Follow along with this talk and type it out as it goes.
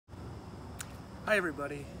Hi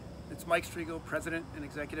everybody, it's Mike Strigel, President and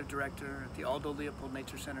Executive Director at the Aldo Leopold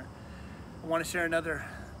Nature Center. I want to share another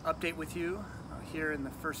update with you here in the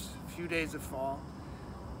first few days of fall.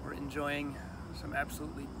 We're enjoying some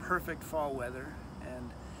absolutely perfect fall weather,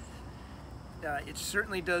 and it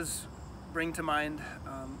certainly does bring to mind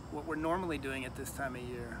what we're normally doing at this time of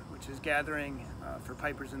year, which is gathering for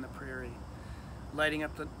pipers in the prairie, lighting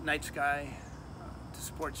up the night sky to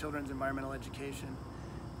support children's environmental education.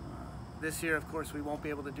 This year, of course, we won't be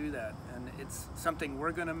able to do that, and it's something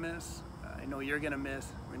we're going to miss. I know you're going to miss.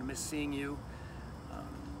 We're going to miss seeing you.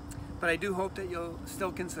 But I do hope that you'll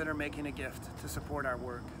still consider making a gift to support our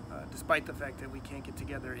work, despite the fact that we can't get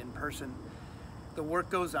together in person. The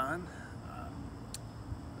work goes on.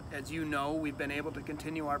 As you know, we've been able to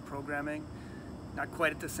continue our programming, not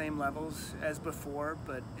quite at the same levels as before,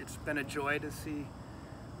 but it's been a joy to see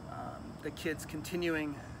the kids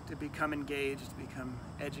continuing to become engaged, become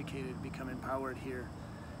educated, become empowered here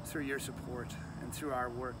through your support and through our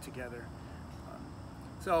work together.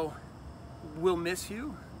 So we'll miss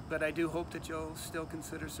you, but I do hope that you'll still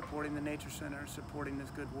consider supporting the Nature Center, supporting this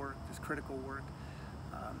good work, this critical work.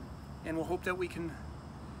 And we'll hope that we can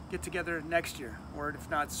get together next year, or if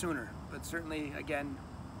not sooner, but certainly again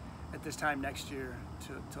at this time next year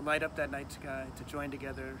to light up that night sky, to join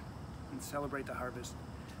together and celebrate the harvest.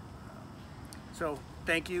 So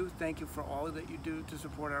thank you for all that you do to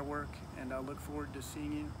support our work, and I'll look forward to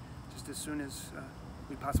seeing you just as soon as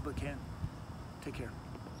we possibly can. Take care.